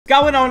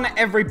going on,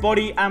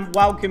 everybody, and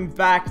welcome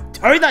back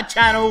to the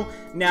channel.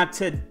 Now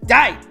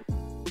today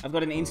I've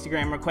got an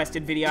Instagram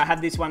requested video. I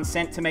had this one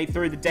sent to me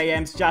through the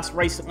DMs just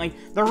recently.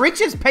 The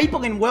richest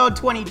people in world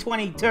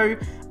 2022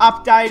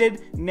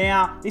 updated.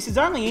 Now this is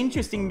only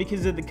interesting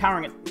because of the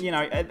current,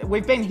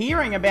 we've been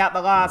hearing about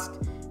the last,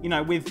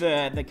 with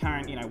the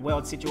current,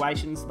 world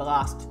situations, the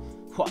last,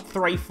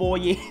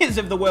 3-4 years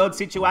of the world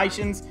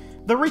situations.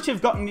 The rich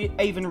have gotten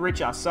even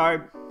richer, so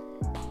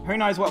who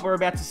knows what we're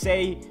about to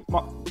see.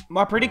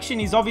 My prediction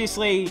is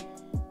obviously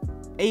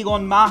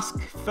Elon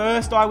Musk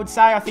first, I would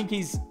say. I think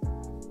he's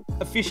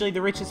officially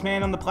the richest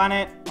man on the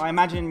planet. I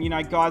imagine,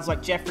 guys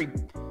like Jeffrey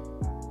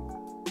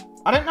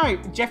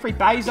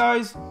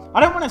Bezos. I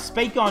don't want to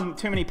speak on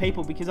too many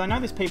people because I know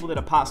there's people that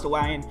have passed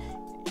away and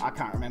I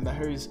can't remember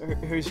who's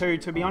who,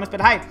 to be honest.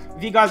 But hey,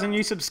 if you guys are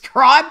new,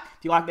 subscribe.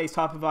 If you like these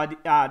type of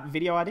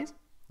video ideas,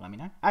 let me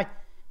know. Hey,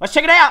 let's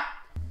check it out.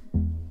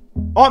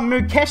 Oh,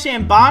 Mukesh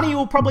Ambani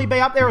will probably be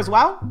up there as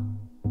well.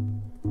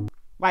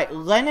 Wait,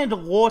 Leonard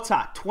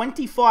Lauter,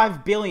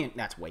 25 billion.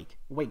 That's weak.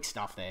 Weak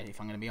stuff there,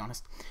 if I'm going to be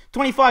honest.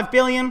 25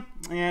 billion.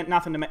 Yeah,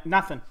 nothing.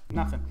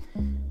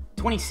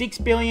 26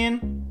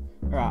 billion.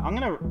 All right,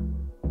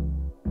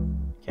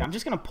 I'm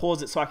just going to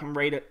pause it so I can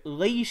read it.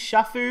 Lee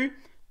Shafu,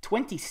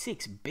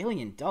 $26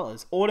 billion.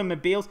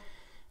 Automobiles.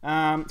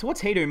 So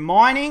what's he do?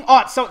 Mining.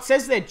 Oh, so it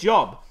says their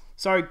job.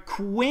 So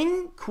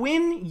Quinn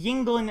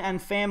Yingling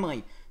and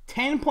family.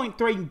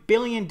 $10.3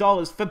 billion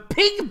for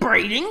pig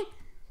breeding.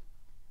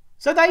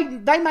 So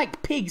they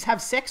make pigs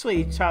have sex with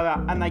each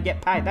other and they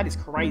get paid. That is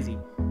crazy.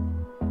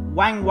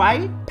 Wang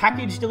Wei,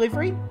 package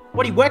delivery.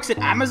 What, he works at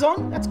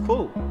Amazon? That's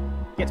cool.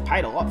 Gets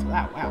paid a lot for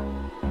that. Wow.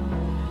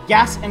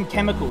 Gas and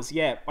chemicals.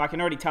 Yeah, I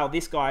can already tell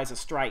this guy is a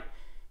straight.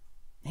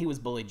 He was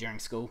bullied during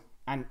school.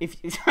 And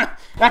if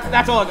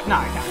that's all I got. No,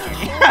 I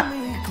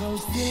can't.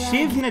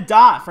 Shiv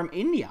Nadar from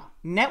India.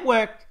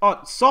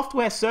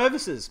 Software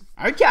services.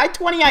 Okay,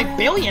 28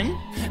 billion.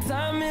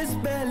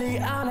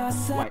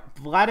 Wait,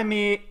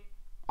 Vladimir,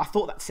 I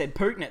thought that said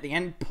Putin at the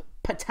end.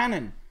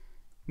 Patanin.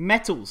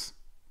 Metals.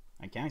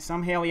 Okay,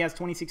 somehow he has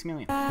 26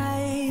 million.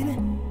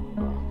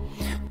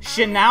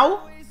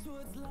 Chanel.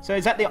 So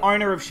is that the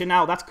owner of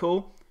Chanel? That's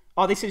cool.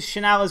 Oh, this is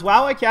Chanel as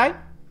well. Okay.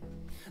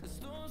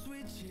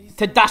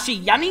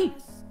 Tadashi Yanni.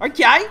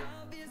 Okay.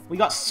 We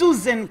got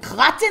Susan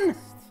Klatten.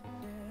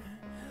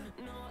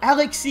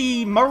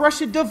 Alexei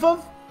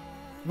Moroshidov,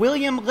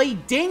 William Lee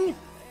Ding,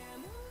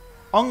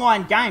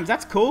 online games,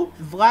 that's cool.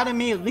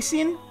 Vladimir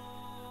Lisin,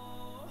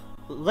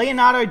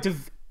 Leonardo da...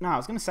 No, I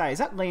was going to say, is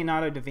that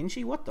Leonardo da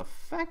Vinci? What the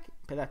fuck?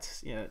 But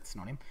that's, yeah, that's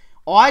not him.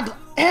 How do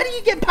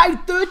you get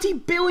paid 30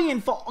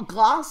 billion for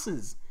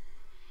glasses?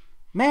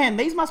 Man,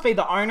 these must be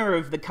the owner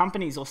of the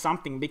companies or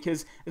something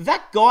because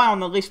that guy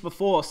on the list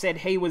before said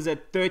he was a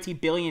 30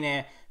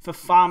 billionaire for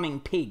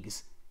farming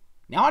pigs.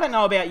 Now, I don't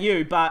know about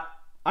you, but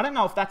I don't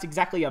know if that's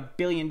exactly $1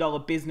 billion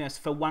business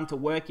for one to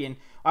work in.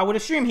 I would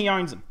assume he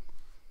owns them.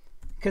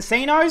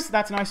 Casinos,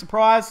 that's no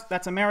surprise.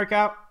 That's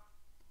America.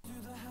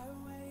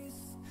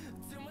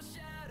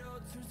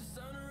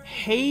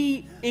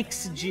 He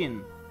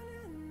Ixjin.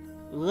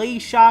 Lee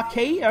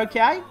Sharkey,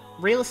 okay.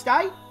 Real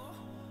estate.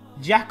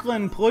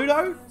 Jacqueline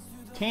Pluto.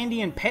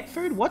 Candy and pet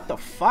food. What the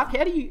fuck?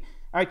 How do you...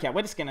 Okay,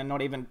 we're just going to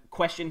not even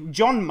question.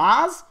 John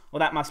Mars. Well,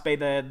 that must be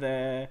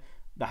the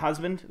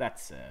husband.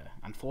 That's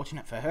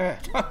unfortunate for her.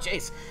 Oh,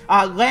 jeez.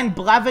 Len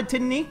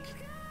Blavertinick,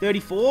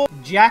 34.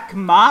 Jack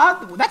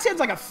Ma. That sounds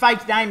like a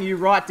fake name you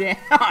write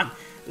down.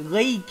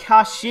 Lee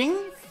Ka-shing.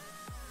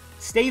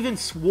 Steven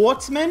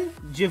Schwartzman.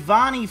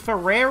 Giovanni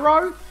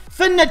Ferrero.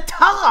 For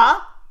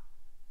Nutella?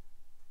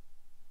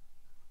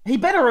 He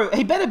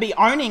better be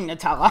owning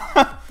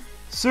Nutella.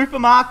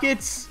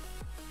 Supermarkets.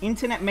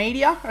 Internet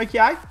media.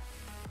 Okay.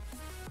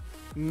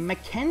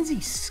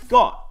 Mackenzie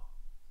Scott.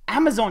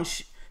 Amazon...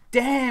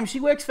 Damn, she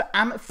works for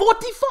Amazon.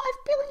 45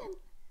 billion.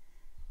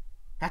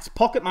 That's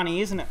pocket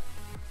money, isn't it?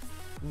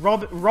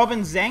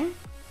 Robin Zeng.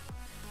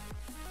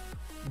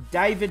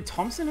 David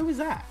Thompson, who is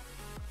that?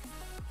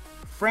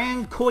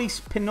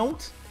 Francois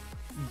Pinault.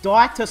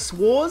 Dieter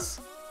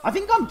Swars. I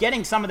think I'm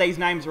getting some of these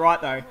names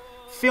right, though.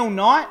 Phil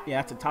Knight. Yeah,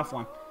 that's a tough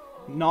one.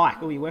 Nike.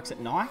 Oh, he works at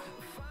Nike.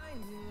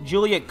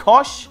 Juliet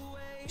Koch.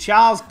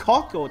 Charles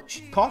Koch, or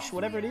Koch,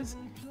 whatever it is.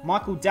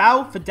 Michael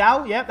Dell. For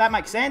Dell. Yeah, that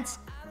makes sense.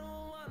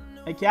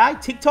 Okay,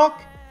 TikTok,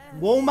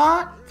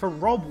 Walmart for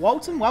Rob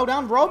Walton. Well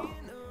done, Rob.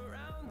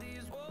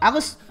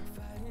 Alice.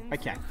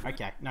 Okay.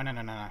 No.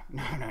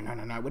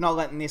 We're not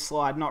letting this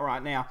slide. Not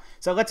right now.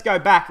 So let's go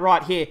back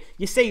right here.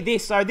 You see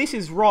this. So this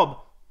is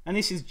Rob and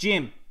this is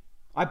Jim.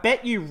 I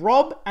bet you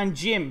Rob and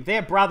Jim,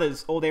 they're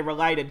brothers or they're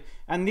related.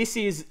 And this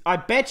is, I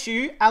bet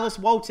you Alice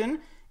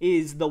Walton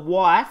is the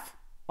wife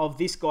of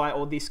this guy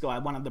or this guy,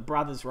 one of the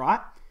brothers,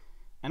 right?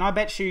 And I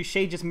bet you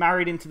she just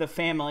married into the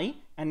family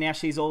and now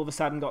she's all of a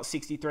sudden got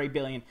 63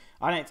 billion.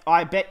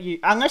 I bet you,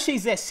 unless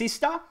she's their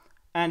sister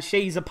and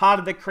she's a part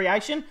of the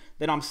creation,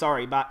 then I'm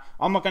sorry, but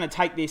I'm not going to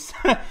take this.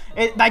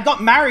 They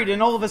got married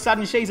and all of a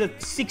sudden she's a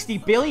 60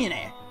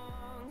 billionaire.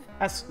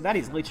 That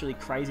is literally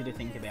crazy to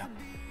think about.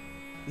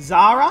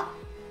 Zara,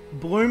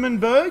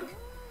 Blumenberg.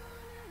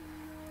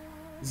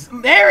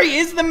 There he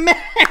is, the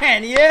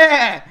man.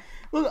 Yeah.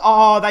 Look,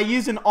 oh, they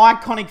use an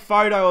iconic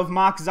photo of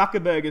Mark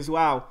Zuckerberg as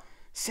well.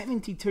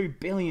 72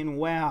 billion.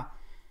 Wow.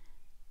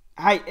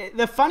 Hey,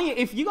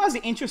 if you guys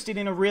are interested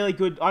in a really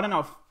good, I don't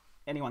know if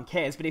anyone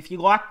cares, but if you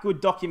like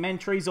good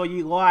documentaries or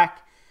you like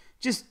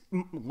just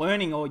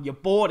learning or you're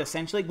bored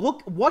essentially,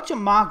 watch a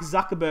Mark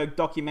Zuckerberg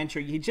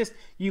documentary.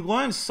 You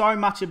learn so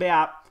much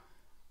about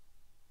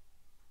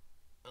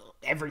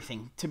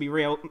everything, to be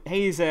real.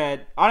 He's I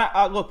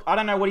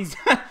don't know what he's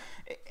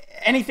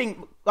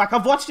anything, like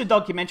I've watched a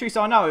documentary,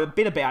 so I know a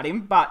bit about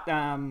him, but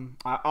I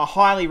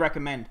highly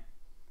recommend.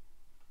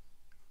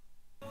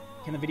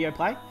 Can the video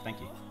play? Thank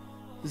you.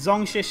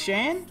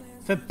 Zhongshan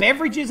for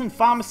beverages and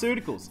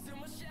pharmaceuticals.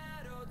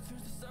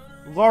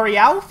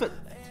 L'Oreal for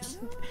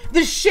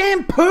the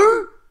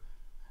shampoo.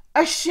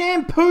 A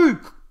shampoo.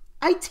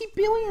 80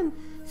 billion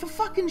for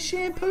fucking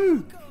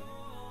shampoo.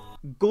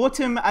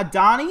 Gautam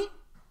Adani.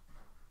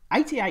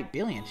 88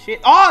 billion. Shit.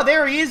 Oh,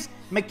 there he is.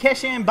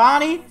 Mukesh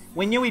Ambani.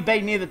 We knew he'd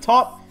be near the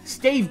top.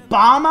 Steve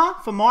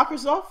Ballmer for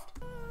Microsoft.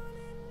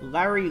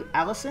 Larry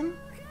Ellison.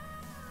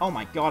 Oh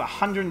my god,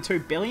 102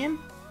 billion.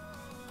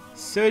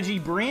 Sergey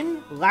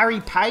Brin.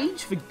 Larry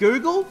Page for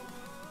Google.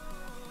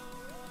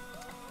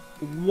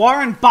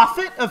 Warren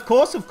Buffett, of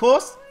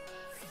course.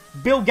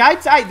 Bill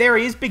Gates. Hey, there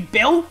he is. Big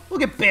Bill.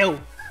 Look at Bill.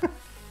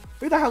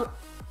 Who the hell?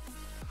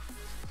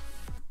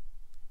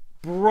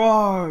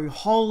 Bro,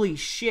 holy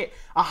shit.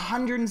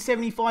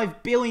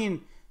 175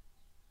 billion.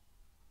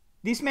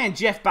 This man,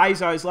 Jeff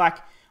Bezos, like,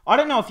 I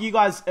don't know if you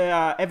guys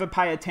ever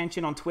pay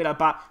attention on Twitter,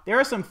 but there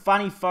are some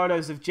funny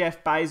photos of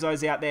Jeff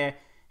Bezos out there.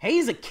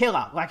 He's a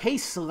killer. Like, he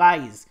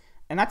slays.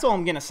 And that's all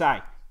I'm going to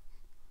say.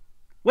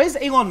 Where's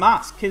Elon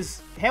Musk?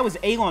 Because how is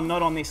Elon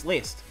not on this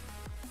list?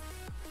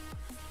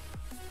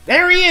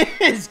 There he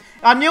is!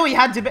 I knew he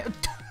had to be... 223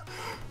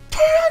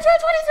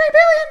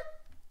 billion!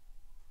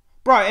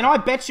 Bro, and I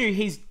bet you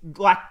he's,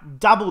 like,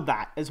 doubled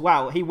that as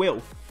well. He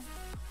will.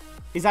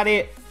 Is that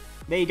it?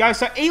 There you go.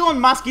 So Elon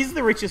Musk is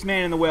the richest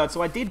man in the world.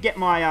 So I did get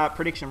my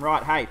prediction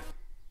right. Hey.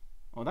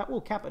 Well, that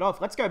will cap it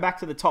off. Let's go back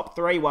to the top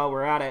 3 while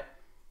we're at it.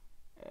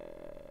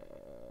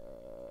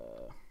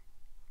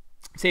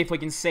 See if we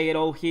can see it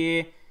all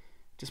here.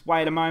 Just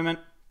wait a moment.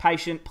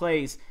 Patient,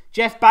 please.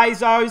 Jeff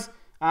Bezos.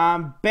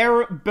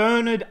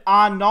 Bernard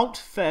Arnault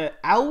for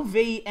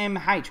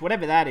LVMH.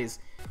 Whatever that is.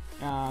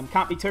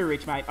 Can't be too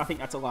rich, mate. I think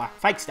that's a lie.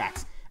 Fake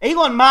stats.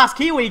 Elon Musk.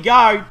 Here we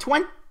go.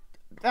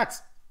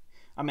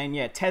 I mean,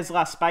 yeah.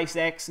 Tesla,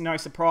 SpaceX. No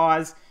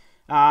surprise.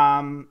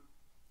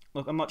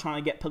 Look, I'm not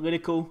trying to get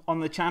political on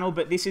the channel,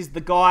 but this is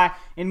the guy,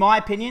 in my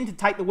opinion, to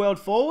take the world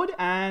forward.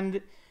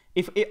 And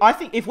I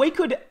think if we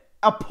could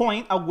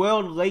appoint a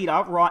world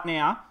leader right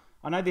now,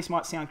 I know this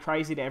might sound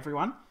crazy to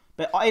everyone,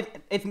 but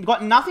it's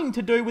got nothing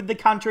to do with the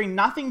country,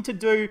 nothing to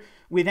do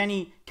with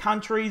any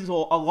countries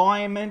or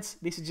alignments.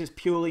 This is just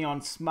purely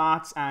on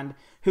smarts and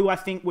who I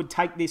think would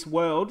take this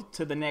world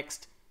to the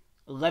next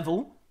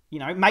level. You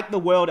know, make the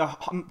world a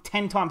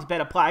 10 times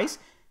better place.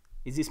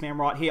 Is this man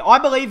right here? I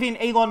believe in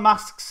Elon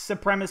Musk's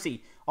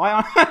supremacy.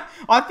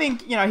 I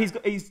think, you know,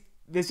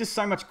 there's just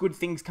so much good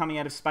things coming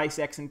out of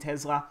SpaceX and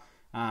Tesla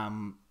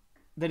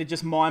that are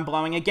just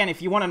mind-blowing. Again,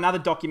 if you want another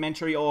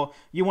documentary or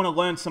you want to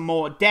learn some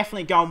more,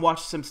 definitely go and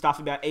watch some stuff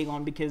about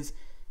Elon, because,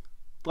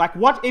 like,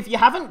 if you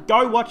haven't,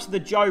 go watch the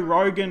Joe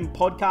Rogan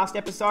podcast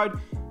episode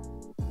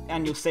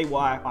and you'll see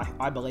why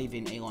I believe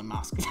in Elon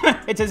Musk.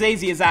 It's as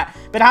easy as that.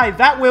 But hey,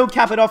 that will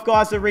cap it off,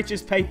 guys. The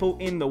richest people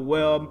in the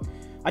world.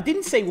 I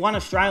didn't see one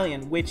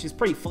Australian, which is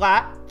pretty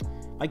flat.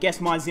 I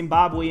guess my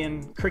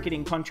Zimbabwean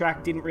cricketing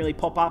contract didn't really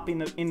pop up in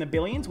the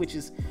billions, which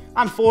is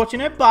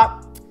unfortunate,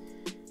 but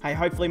hey,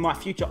 hopefully my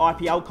future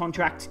IPL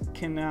contract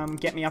can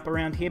get me up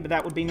around here, but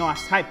that would be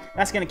nice. Hey,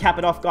 that's going to cap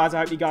it off, guys. I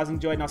hope you guys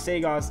enjoyed, and I'll see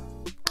you guys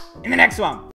in the next one.